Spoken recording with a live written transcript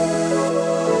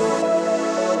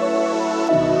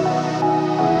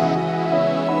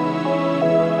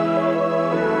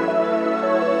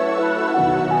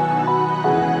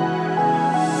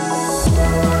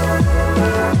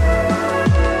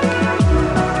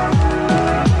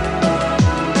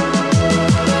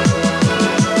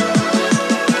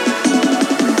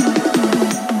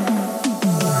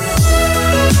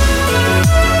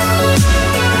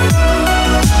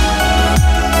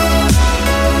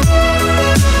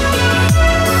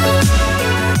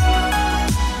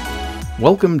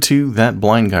Welcome to That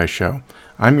Blind Guy Show.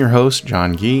 I'm your host,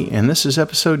 John Gee, and this is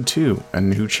episode 2, A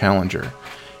New Challenger.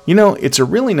 You know, it's a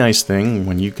really nice thing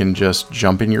when you can just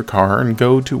jump in your car and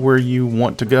go to where you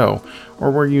want to go, or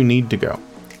where you need to go.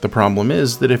 The problem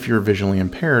is that if you're visually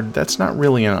impaired, that's not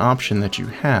really an option that you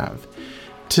have.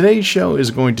 Today's show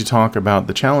is going to talk about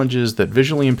the challenges that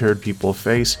visually impaired people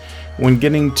face when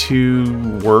getting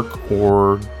to work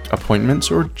or appointments,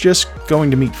 or just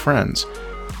going to meet friends.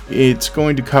 It's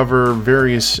going to cover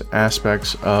various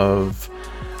aspects of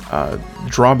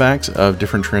drawbacks of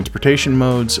different transportation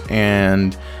modes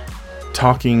and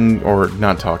asking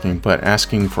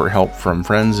for help from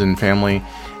friends and family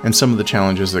and some of the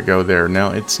challenges that go there.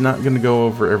 Now, it's not going to go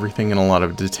over everything in a lot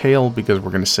of detail because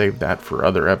we're going to save that for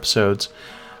other episodes,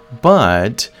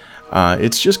 but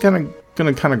it's just going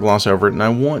to gloss over it, and I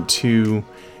want to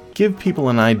give people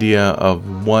an idea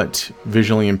of what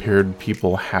visually impaired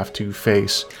people have to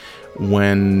face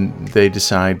when they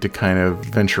decide to kind of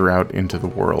venture out into the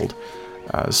world.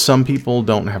 Some people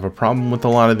don't have a problem with a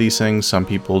lot of these things. Some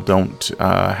people don't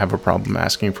have a problem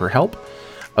asking for help.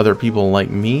 Other people like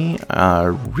me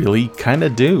really kind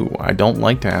of do. I don't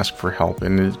like to ask for help,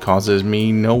 and it causes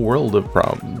me no world of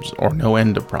problems, or no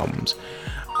end of problems.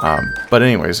 But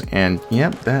anyways, and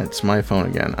yep, that's my phone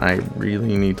again. I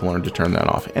really need to learn to turn that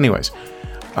off. Anyways,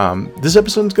 this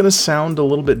episode is going to sound a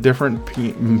little bit different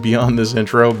beyond this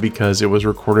intro because it was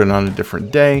recorded on a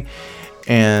different day.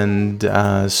 And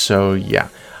so yeah,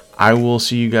 I will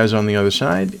see you guys on the other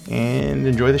side and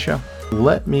enjoy the show.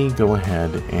 Let me go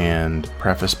ahead and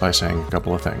preface by saying a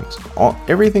couple of things.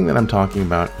 Everything that I'm talking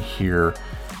about here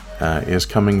is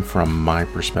coming from my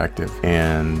perspective,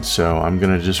 and so I'm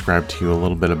going to describe to you a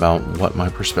little bit about what my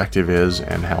perspective is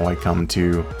and how I come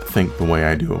to think the way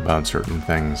I do about certain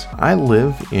things. I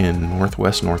live in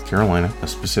Northwest North Carolina,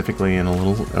 specifically in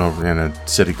a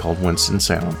city called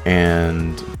Winston-Salem,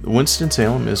 and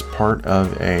Winston-Salem is part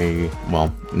of a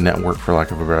network, for lack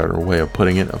of a better way of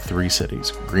putting it, of 3 cities,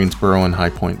 Greensboro and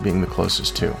High Point being the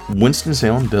closest 2.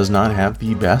 Winston-Salem does not have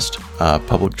the best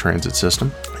public transit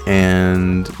system,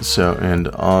 and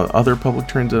other public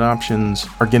transit options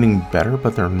are getting better,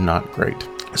 but they're not great.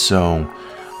 So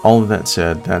all of that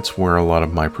said, that's where a lot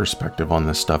of my perspective on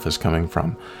this stuff is coming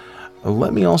from.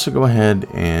 Let me also go ahead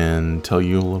and tell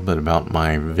you a little bit about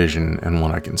my vision and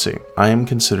what I can see. I am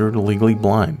considered legally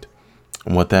blind.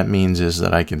 And what that means is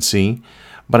that I can see,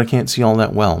 but I can't see all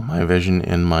that well. My vision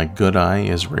in my good eye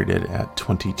is rated at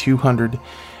 2200.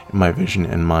 My vision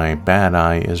in my bad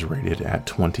eye is rated at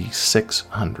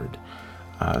 2600.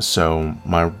 So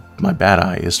my bad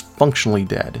eye is functionally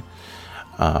dead,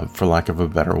 for lack of a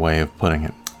better way of putting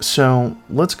it. So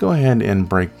let's go ahead and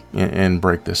break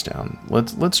this down.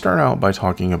 Let's start out by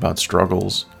talking about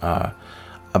struggles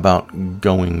about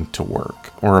going to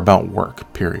work, or about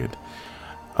work, period.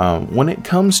 When it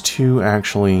comes to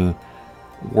actually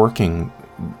working,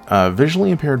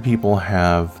 visually impaired people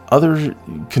have other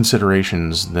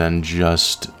considerations than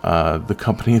just the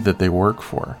company that they work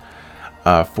for.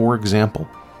 For example,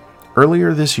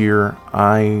 earlier this year,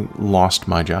 I lost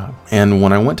my job. And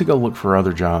when I went to go look for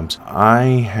other jobs, I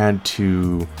had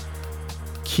to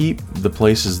keep the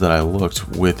places that I looked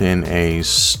within a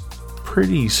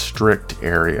pretty strict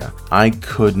area. I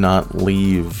could not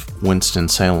leave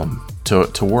Winston-Salem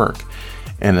to work.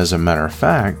 And as a matter of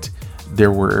fact,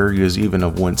 there were areas even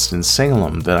of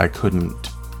Winston-Salem that I couldn't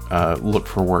look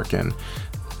for work in,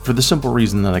 for the simple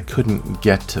reason that I couldn't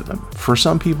get to them. For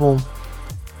some people,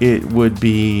 it would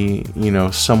be,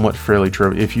 somewhat fairly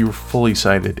trivial. If you're fully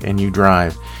sighted and you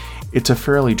drive, it's a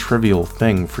fairly trivial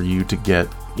thing for you to get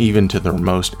even to the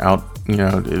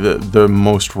the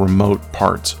most remote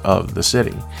parts of the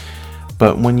city.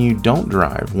 But when you don't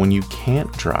drive, when you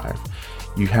can't drive,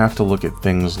 you have to look at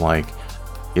things like,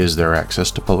 is there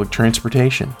access to public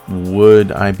transportation?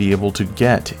 Would I be able to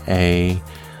get a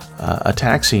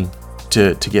taxi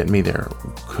to get me there?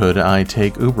 Could I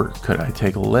take Uber? Could I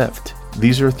take a Lyft?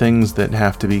 These are things that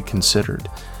have to be considered.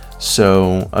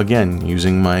 So again,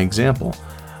 using my example,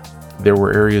 there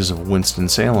were areas of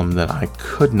Winston-Salem that I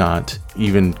could not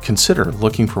even consider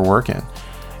looking for work in.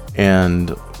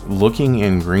 And looking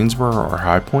in Greensboro or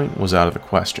High Point was out of the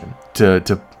question.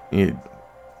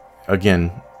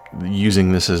 Again,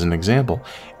 using this as an example,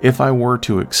 if I were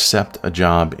to accept a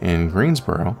job in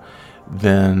Greensboro,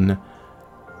 then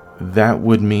that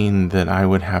would mean that I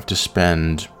would have to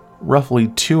spend roughly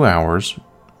 2 hours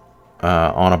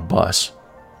on a bus,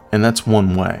 and that's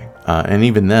one way. And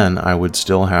even then, I would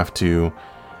still have to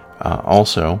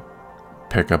also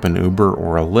pick up an Uber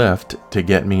or a Lyft to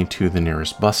get me to the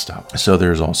nearest bus stop. So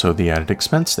there's also the added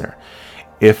expense there.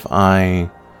 If I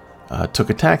took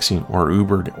a taxi or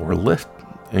Ubered or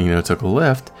took a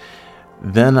Lyft,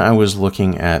 then I was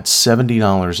looking at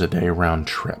 $70 a day round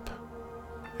trip.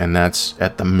 And that's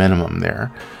at the minimum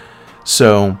there.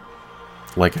 So,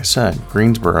 like I said,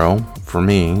 Greensboro for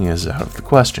me is out of the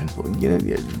question.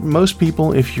 Most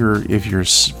people, if you're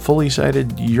fully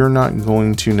sighted, you're not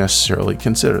going to necessarily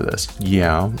consider this.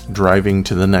 Yeah, driving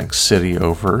to the next city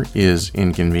over is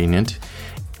inconvenient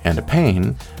and a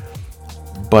pain,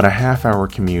 but a half-hour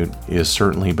commute is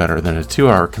certainly better than a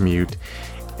 2-hour commute,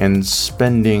 and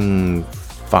spending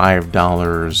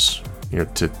 $5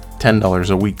 to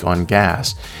 $10 a week on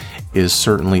gas is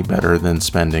certainly better than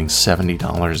spending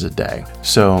 $70 a day.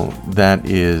 So that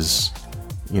is,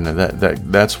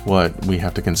 that's what we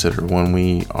have to consider when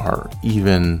we are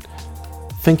even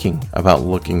thinking about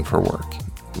looking for work.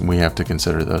 We have to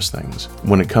consider those things.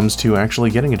 When it comes to actually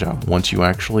getting a job, once you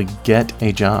actually get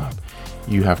a job,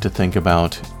 you have to think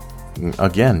about,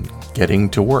 again, getting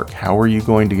to work. How are you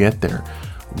going to get there?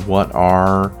 What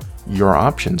are your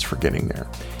options for getting there?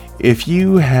 If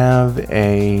you have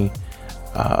a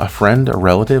friend, a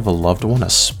relative, a loved one, a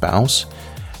spouse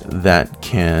that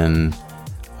can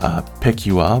pick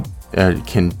you up,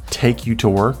 can take you to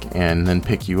work and then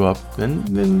pick you up,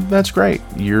 then that's great.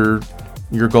 You're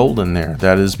golden there.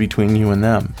 That is between you and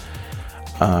them.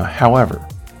 However,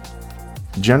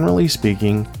 generally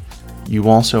speaking, you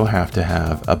also have to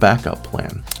have a backup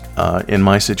plan. In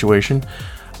my situation,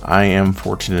 I am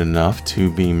fortunate enough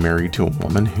to be married to a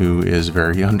woman who is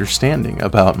very understanding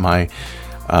about my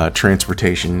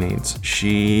transportation needs.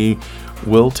 She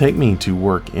will take me to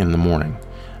work in the morning.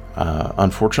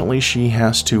 Unfortunately, she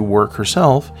has to work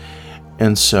herself,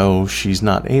 and so she's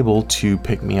not able to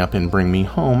pick me up and bring me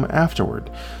home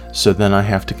afterward. So then I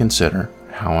have to consider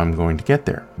how I'm going to get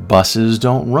there. Buses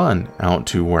don't run out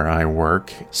to where I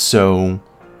work, so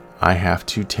I have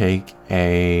to take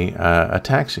a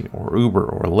taxi or Uber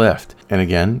or Lyft. And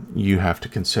again, you have to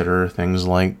consider things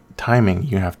like timing.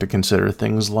 You have to consider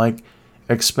things like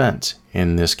expense.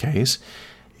 In this case,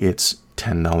 it's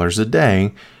 $10 a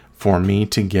day for me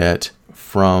to get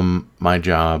from my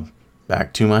job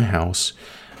back to my house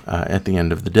at the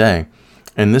end of the day.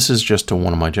 And this is just to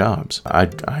one of my jobs. I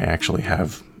actually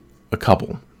have a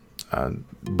couple,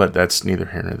 but that's neither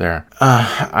here nor there.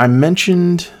 I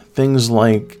mentioned things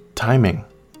like timing.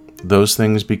 Those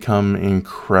things become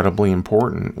incredibly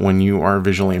important when you are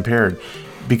visually impaired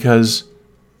because,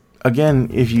 again,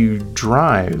 if you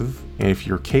drive, if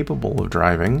you're capable of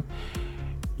driving,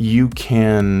 you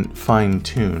can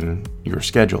fine-tune your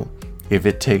schedule. If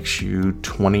it takes you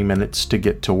 20 minutes to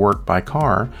get to work by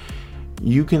car,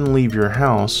 you can leave your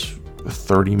house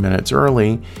 30 minutes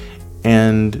early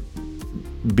and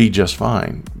be just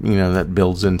fine. That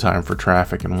builds in time for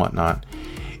traffic and whatnot.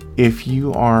 If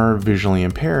you are visually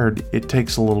impaired, it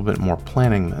takes a little bit more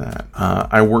planning than that.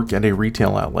 I work at a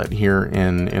retail outlet here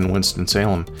in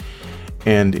Winston-Salem,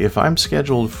 and if I'm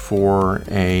scheduled for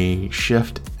a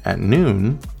shift at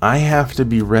noon, I have to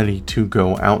be ready to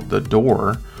go out the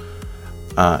door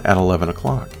at 11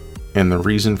 o'clock. And the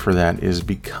reason for that is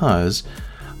because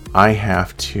I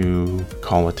have to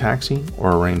call a taxi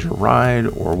or arrange a ride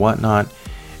or whatnot.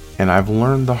 And I've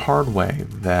learned the hard way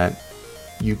that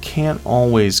you can't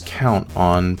always count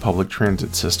on public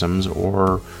transit systems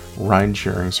or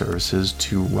ride-sharing services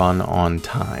to run on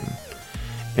time.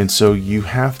 And so you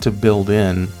have to build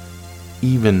in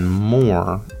even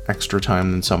more extra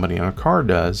time than somebody in a car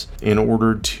does in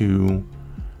order to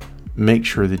make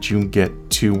sure that you get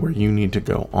to where you need to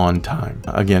go on time.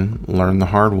 Again, learn the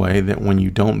hard way that when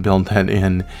you don't build that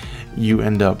in, you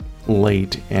end up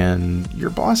late, and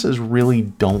your bosses really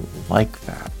don't like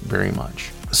that very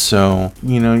much. So,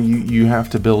 you have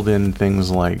to build in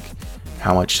things like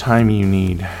how much time you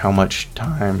need, how much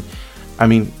time. I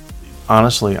mean,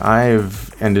 honestly,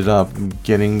 I've ended up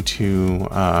getting to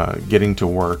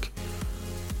work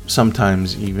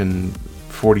sometimes even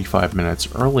 45 minutes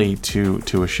early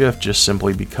to a shift just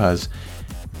simply because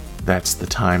that's the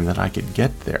time that I could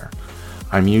get there.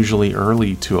 I'm usually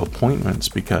early to appointments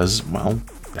because, well,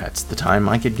 that's the time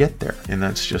I could get there. And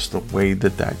that's just the way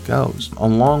that goes.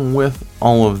 Along with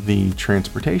all of the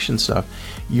transportation stuff,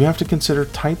 you have to consider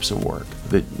types of work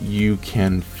that you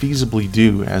can feasibly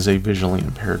do as a visually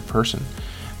impaired person.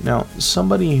 Now,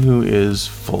 somebody who is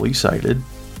fully sighted,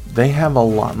 they have a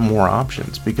lot more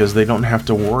options because they don't have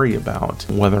to worry about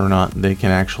whether or not they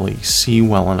can actually see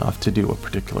well enough to do a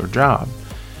particular job.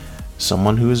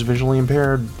 Someone who is visually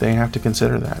impaired, they have to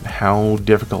consider that. How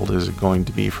difficult is it going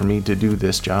to be for me to do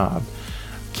this job?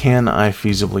 Can I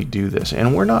feasibly do this?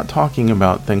 And we're not talking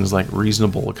about things like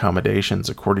reasonable accommodations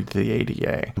according to the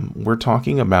ADA. We're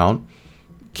talking about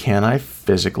can I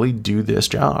physically do this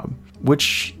job?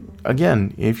 Which,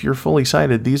 again, if you're fully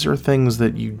sighted, these are things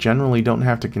that you generally don't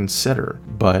have to consider,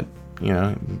 but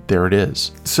there it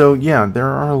is. So yeah, there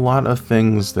are a lot of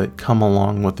things that come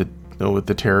along with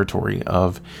the territory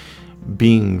of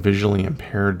being visually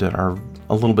impaired that are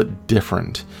a little bit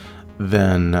different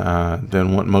than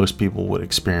what most people would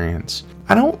experience.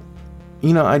 I don't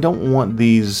want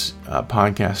these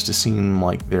podcasts to seem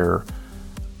like they're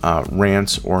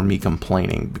rants or me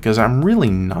complaining, because I'm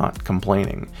really not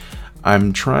complaining.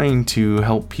 I'm trying to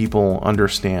help people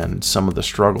understand some of the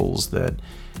struggles that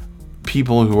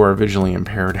people who are visually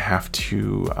impaired have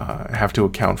to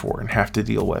account for and have to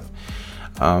deal with.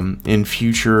 In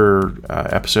future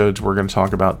episodes, we're going to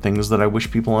talk about things that I wish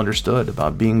people understood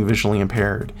about being visually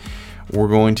impaired. We're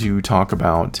going to talk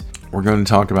about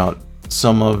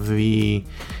some of the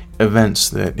events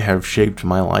that have shaped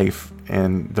my life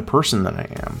and the person that I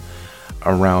am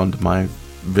around my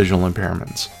visual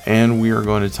impairments. And we are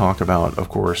going to talk about, of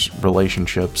course,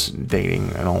 relationships,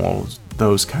 dating, and all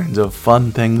those kinds of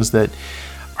fun things that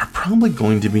are probably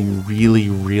going to be really,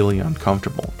 really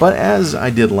uncomfortable. But as I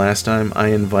did last time, I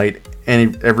invite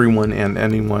everyone and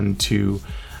anyone to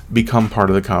become part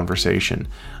of the conversation.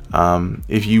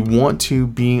 If you want to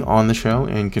be on the show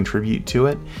and contribute to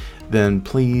it, then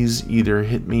please either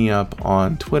hit me up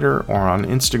on Twitter or on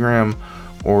Instagram,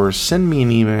 or send me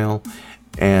an email,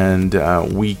 and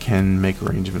we can make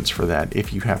arrangements for that.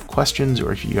 If you have questions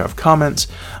or if you have comments,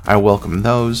 I welcome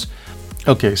those.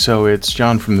 Okay, so it's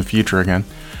John from the future again.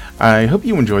 I hope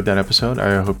you enjoyed that episode.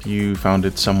 I hope you found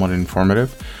it somewhat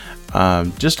informative.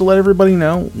 Just to let everybody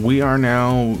know, we are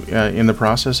now in the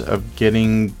process of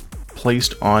getting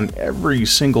placed on every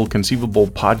single conceivable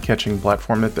podcatching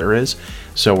platform that there is.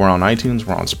 So we're on iTunes,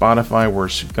 we're on Spotify, we're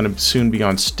going to soon be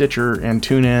on Stitcher and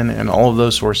TuneIn and all of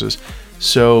those sources.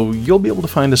 So you'll be able to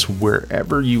find us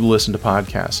wherever you listen to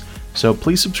podcasts. So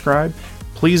please subscribe,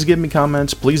 please give me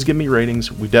comments, please give me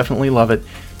ratings. We definitely love it.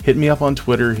 Hit me up on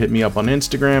Twitter, hit me up on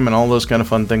Instagram, and all those kind of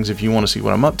fun things if you want to see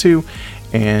what I'm up to.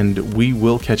 And we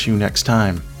will catch you next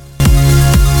time.